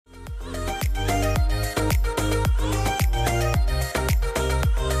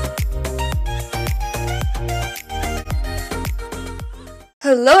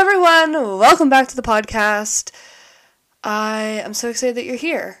Hello everyone, welcome back to the podcast. I am so excited that you're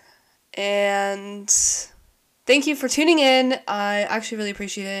here, and thank you for tuning in. I actually really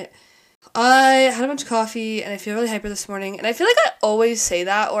appreciate it. I had a bunch of coffee, and I feel really hyper this morning, and I feel like I always say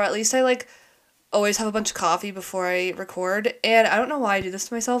that, or at least I always have a bunch of coffee before I record, and I don't know why I do this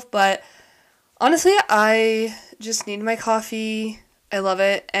to myself, but honestly, I just need my coffee. I love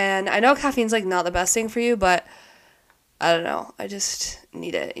it, and I know caffeine's not the best thing for you, but I don't know. I just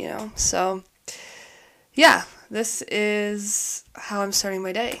need it, So, yeah, this is how I'm starting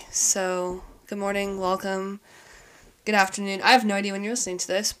my day. So, good morning, welcome, good afternoon. I have no idea when you're listening to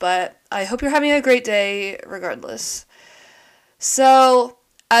this, but I hope you're having a great day regardless. So,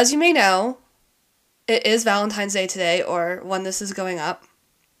 as you may know, it is Valentine's Day today, or when this is going up.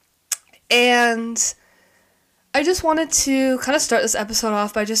 And I just wanted to kind of start this episode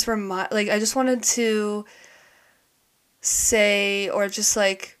off by just I just wanted to say or just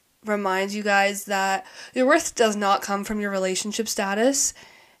remind you guys that your worth does not come from your relationship status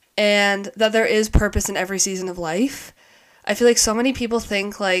and that there is purpose in every season of life. I feel like so many people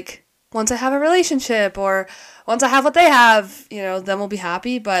think once I have a relationship or once I have what they have, then we'll be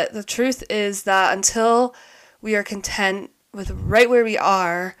happy. But the truth is that until we are content with right where we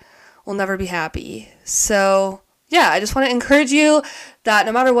are, we'll never be happy. So yeah, I just want to encourage you that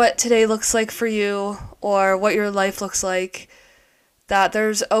no matter what today looks like for you or what your life looks like, that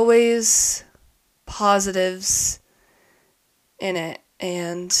there's always positives in it.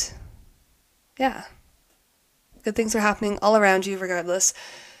 And yeah, good things are happening all around you regardless.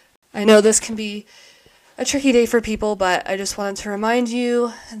 I know this can be a tricky day for people, but I just wanted to remind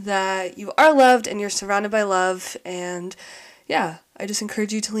you that you are loved and you're surrounded by love. And yeah, I just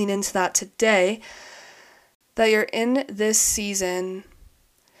encourage you to lean into that today. That you're in this season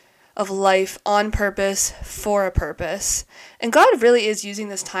of life on purpose, for a purpose. And God really is using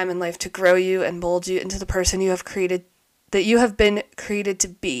this time in life to grow you and mold you into the person you have created, that you have been created to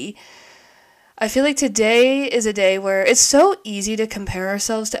be. I feel like today is a day where it's so easy to compare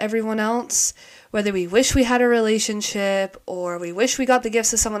ourselves to everyone else, whether we wish we had a relationship, or we wish we got the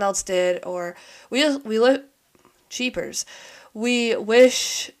gifts that someone else did, or we look cheapers. We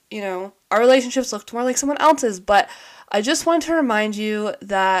wish, our relationships looked more like someone else's, but I just wanted to remind you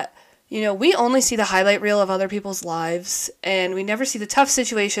that, we only see the highlight reel of other people's lives, and we never see the tough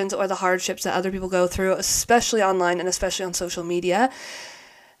situations or the hardships that other people go through, especially online and especially on social media.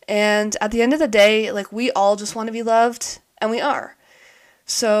 And at the end of the day, we all just want to be loved, and we are.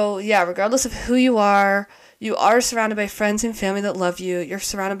 So yeah, regardless of who you are surrounded by friends and family that love you. You're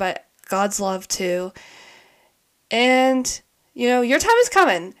surrounded by God's love too. And your time is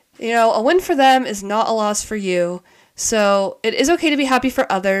coming. A win for them is not a loss for you. So it is okay to be happy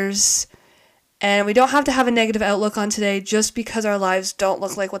for others. And we don't have to have a negative outlook on today just because our lives don't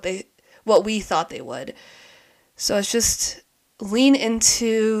look like what we thought they would. So it's just lean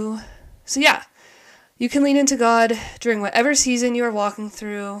into... So yeah, you can lean into God during whatever season you are walking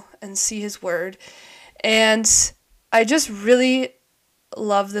through and see His Word. And I just really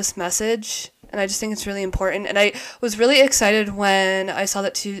love this message. And I just think it's really important. And I was really excited when I saw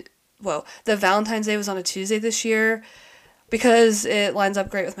that the Valentine's Day was on a Tuesday this year because it lines up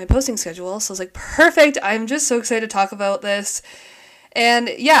great with my posting schedule. So I was like, perfect. I'm just so excited to talk about this. And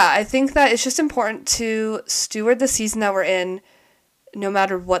yeah, I think that it's just important to steward the season that we're in, no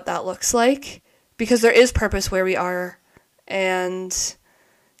matter what that looks like, because there is purpose where we are. And,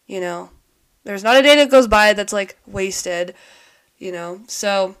 there's not a day that goes by that's wasted,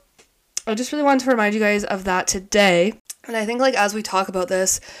 So I just really wanted to remind you guys of that today. And I think as we talk about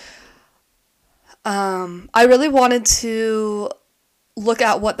this, I really wanted to look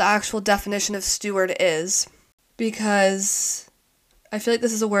at what the actual definition of steward is, because I feel like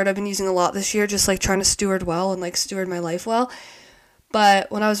this is a word I've been using a lot this year, just trying to steward well and steward my life well. But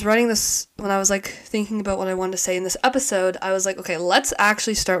when I was writing this, when I was thinking about what I wanted to say in this episode, I was okay, let's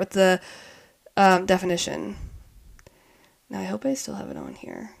actually start with the definition. Now, I hope I still have it on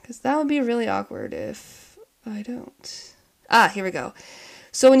here, because that would be really awkward if I don't. Here we go.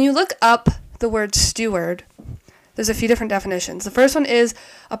 So when you look up the word steward, there's a few different definitions. The first one is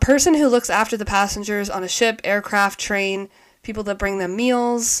a person who looks after the passengers on a ship, aircraft, train, people that bring them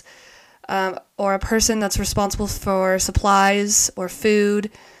meals, or a person that's responsible for supplies or food.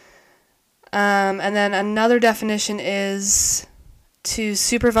 And then another definition is to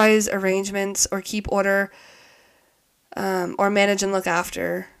supervise arrangements or keep order, or manage and look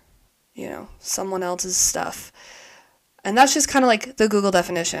after, someone else's stuff. And that's just kind of the Google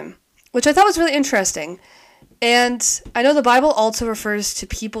definition, which I thought was really interesting. And I know the Bible also refers to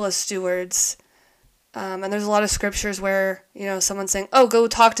people as stewards, And there's a lot of scriptures where, someone's saying, oh, go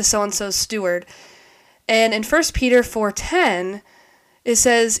talk to so-and-so's steward. And in 1 Peter 4:10, it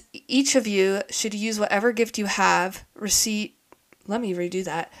says, each of you should use whatever gift you have received. Let me redo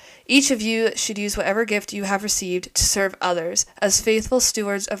that. Each of you should use whatever gift you have received to serve others as faithful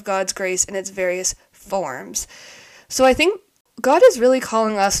stewards of God's grace in its various forms. So I think God is really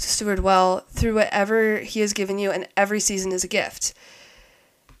calling us to steward well through whatever he has given you, and every season is a gift.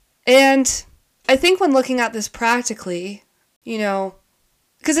 And I think when looking at this practically,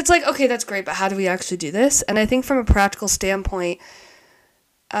 because it's like, okay, that's great, but how do we actually do this? And I think from a practical standpoint,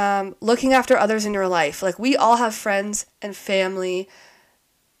 looking after others in your life, like we all have friends and family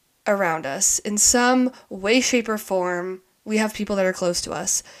around us. In some way, shape, or form, we have people that are close to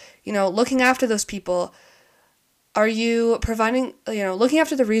us. Looking after those people. Are you providing, looking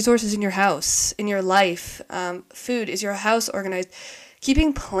after the resources in your house, in your life? Food, is your house organized?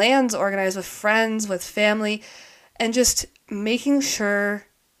 Keeping plans organized with friends, with family, and just making sure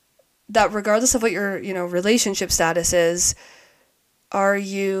that regardless of what your, relationship status is, are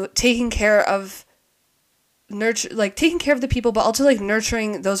you taking care of taking care of the people, but also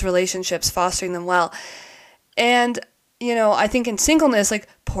nurturing those relationships, fostering them well. And I think in singleness,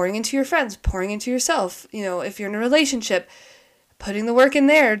 pouring into your friends, pouring into yourself, if you're in a relationship, putting the work in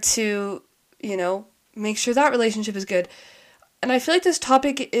there to, make sure that relationship is good. And I feel like this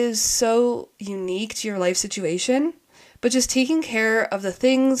topic is so unique to your life situation, but just taking care of the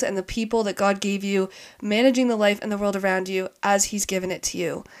things and the people that God gave you, managing the life and the world around you as he's given it to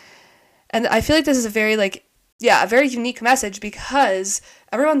you. And I feel like this is a very unique message because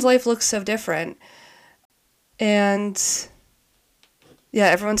everyone's life looks so different. And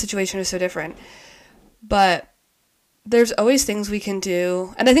everyone's situation is so different. But there's always things we can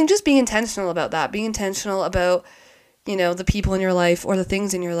do. And I think just being intentional about that, being intentional about, the people in your life or the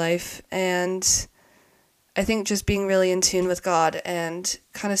things in your life. And I think just being really in tune with God and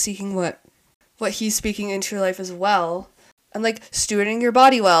kind of seeking what he's speaking into your life as well. And stewarding your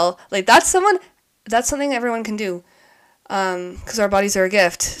body well. That's something everyone can do. Because our bodies are a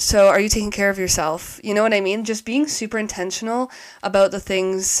gift. So are you taking care of yourself? You know what I mean? Just being super intentional about the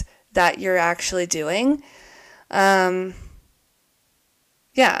things that you're actually doing. I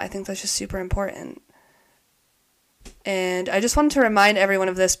think that's just super important. And I just wanted to remind everyone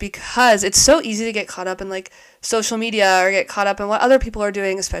of this because it's so easy to get caught up in social media or get caught up in what other people are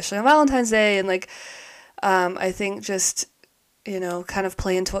doing, especially on Valentine's Day. And I think just, kind of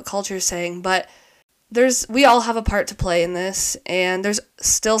play into what culture is saying. But we all have a part to play in this, and there's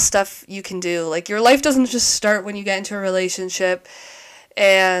still stuff you can do. Your life doesn't just start when you get into a relationship,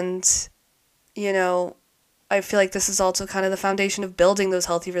 and, I feel like this is also kind of the foundation of building those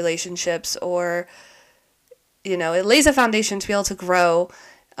healthy relationships, or, it lays a foundation to be able to grow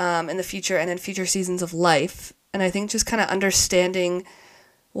in the future and in future seasons of life. And I think just kind of understanding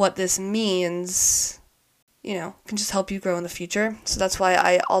what this means, can just help you grow in the future. So that's why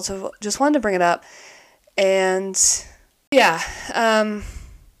I also just wanted to bring it up. And I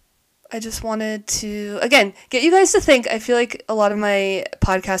just wanted to, again, get you guys to think. I feel like a lot of my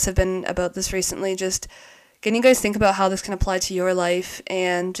podcasts have been about this recently, just getting you guys to think about how this can apply to your life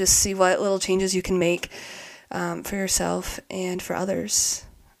and just see what little changes you can make for yourself and for others.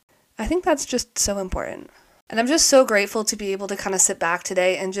 I think that's just so important. And I'm just so grateful to be able to kind of sit back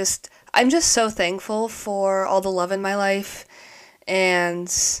today and I'm just so thankful for all the love in my life. And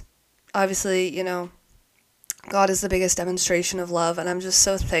obviously, God is the biggest demonstration of love, and I'm just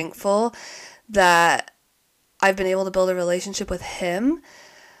so thankful that I've been able to build a relationship with him.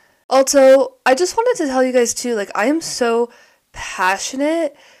 Also, I just wanted to tell you guys too, I am so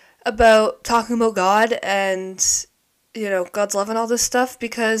passionate about talking about God and, God's love and all this stuff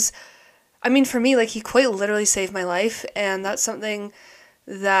because, for me, he quite literally saved my life, and that's something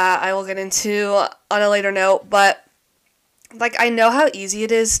that I will get into on a later note, but I know how easy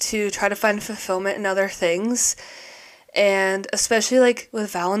it is to try to find fulfillment in other things, and especially,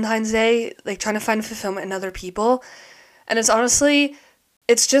 with Valentine's Day, trying to find fulfillment in other people, and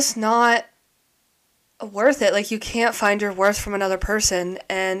it's just not worth it. You can't find your worth from another person,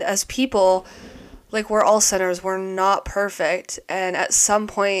 and as people, we're all sinners, we're not perfect, and at some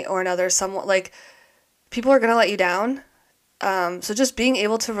point or another, people are gonna let you down, so just being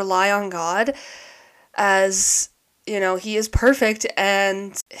able to rely on God as he is perfect,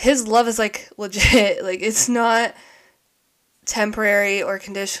 and his love is legit. It's not temporary or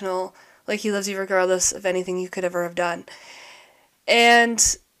conditional. He loves you regardless of anything you could ever have done.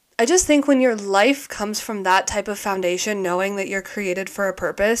 And I just think when your life comes from that type of foundation, knowing that you're created for a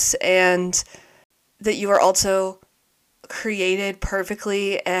purpose and that you are also created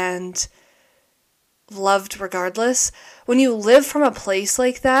perfectly and loved regardless. When you live from a place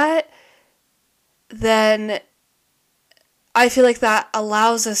like that, then I feel like that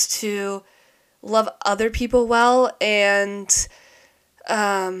allows us to love other people well, and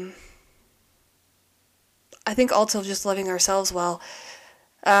I think also just loving ourselves well,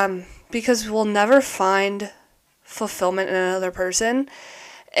 because we'll never find fulfillment in another person.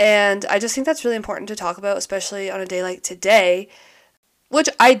 And I just think that's really important to talk about, especially on a day like today, which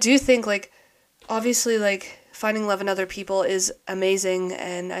I do think, like, obviously, like, finding love in other people is amazing,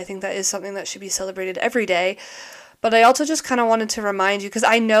 and I think that is something that should be celebrated every day. But I also just kind of wanted to remind you, because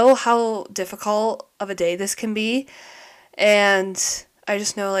I know how difficult of a day this can be, and I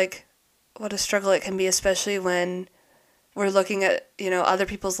just know, like, what a struggle it can be, especially when we're looking at, other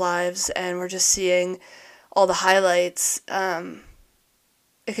people's lives and we're just seeing all the highlights.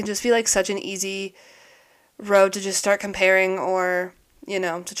 It can just be, like, such an easy road to just start comparing, or,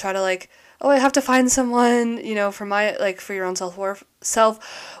 to try to, like, oh, I have to find someone, for my, like, for your own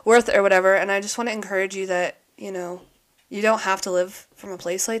self-worth or whatever. And I just want to encourage you that, you don't have to live from a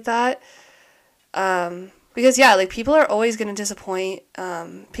place like that. Because, yeah, like, people are always going to disappoint.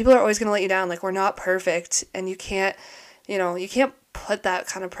 People are always going to let you down. Like, we're not perfect, and you can't put that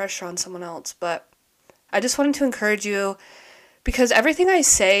kind of pressure on someone else. But I just wanted to encourage you, because everything I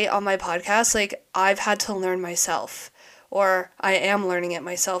say on my podcast, like, I've had to learn myself, or I am learning it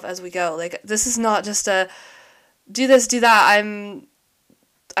myself as we go. Like, this is not just a do this, do that,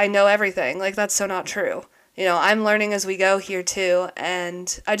 I know everything. Like, that's so not true. I'm learning as we go here too,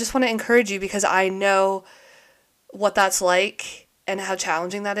 and I just want to encourage you, because I know what that's like and how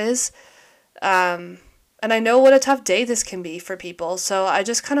challenging that is. And I know what a tough day this can be for people, so I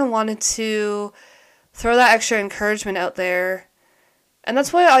just kind of wanted to throw that extra encouragement out there. And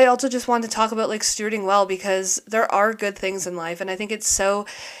that's why I also just wanted to talk about, like, stewarding well, because there are good things in life, and I think it's so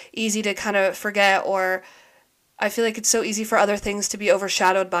easy to kind of forget, or I feel like it's so easy for other things to be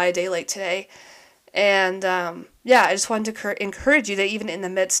overshadowed by a day like today. And, yeah, I just wanted to encourage you that even in the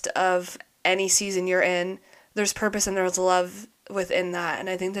midst of any season you're in, there's purpose and there's love within that. And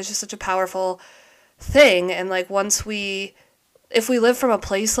I think that's just such a powerful thing. And, like, if we live from a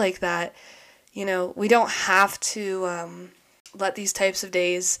place like that, we don't have to let these types of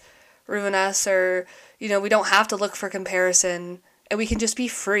days ruin us, or, we don't have to look for comparison, and we can just be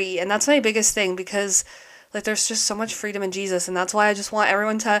free. And that's my biggest thing, because, like, there's just so much freedom in Jesus, and that's why I just want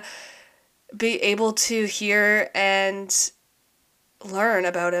everyone to be able to hear and learn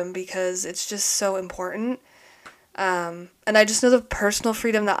about him, because it's just so important. And I just know the personal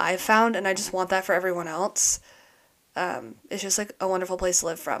freedom that I've found, and I just want that for everyone else. It's just, like, a wonderful place to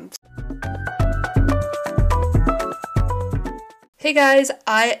live from. Hey guys,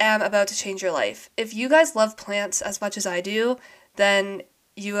 I am about to change your life. If you guys love plants as much as I do, then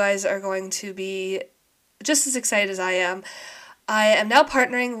you guys are going to be just as excited as I am. I am now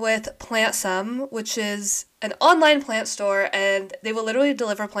partnering with PlantSome, which is an online plant store, and they will literally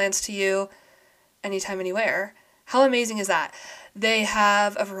deliver plants to you anytime, anywhere. How amazing is that? They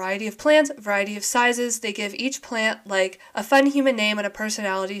have a variety of plants, a variety of sizes. They give each plant, like, a fun human name and a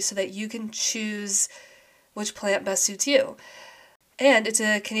personality so that you can choose which plant best suits you. And it's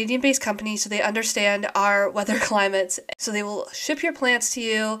a Canadian-based company, so they understand our weather climates. So they will ship your plants to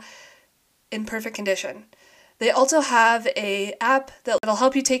you in perfect condition. They also have an app that'll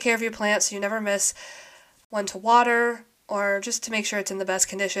help you take care of your plants so you never miss one to water, or just to make sure it's in the best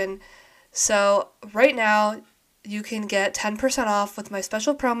condition. So right now, you can get 10% off with my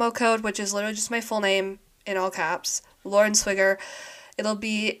special promo code, which is literally just my full name in all caps, Lauren Swigger. It'll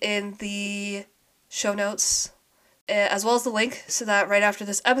be in the show notes, as well as the link, so that right after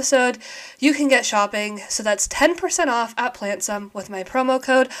this episode, you can get shopping. So that's 10% off at PlantSome with my promo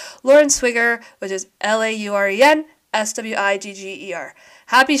code, Lauren Swigger, which is LaurenSwigger.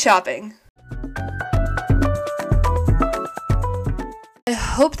 Happy shopping! I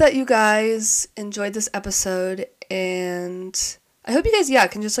hope that you guys enjoyed this episode, and I hope you guys,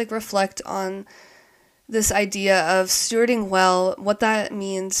 can just, like, reflect on this idea of stewarding well, what that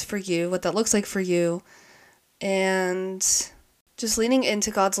means for you, what that looks like for you. And just leaning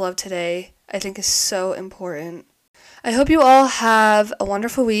into God's love today, I think, is so important. I hope you all have a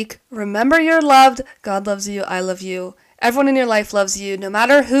wonderful week. Remember, you're loved. God loves you. I love you. Everyone in your life loves you. No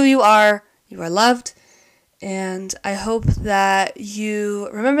matter who you are loved. And I hope that you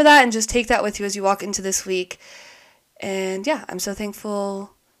remember that and just take that with you as you walk into this week. And yeah, I'm so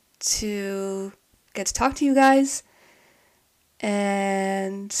thankful to get to talk to you guys.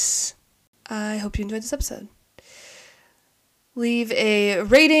 And I hope you enjoyed this episode. Leave a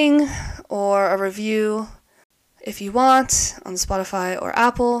rating or a review. if you want on Spotify or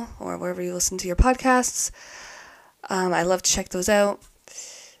Apple or wherever you listen to your podcasts. I love to check those out.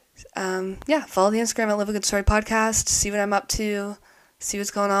 Follow the Instagram at Live a Good Story Podcast. See what I'm up to. See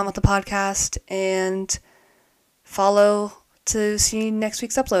what's going on with the podcast. And follow to see next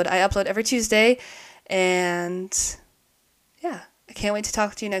week's upload. I upload every Tuesday. And I can't wait to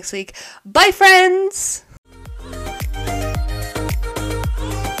talk to you next week. Bye, friends!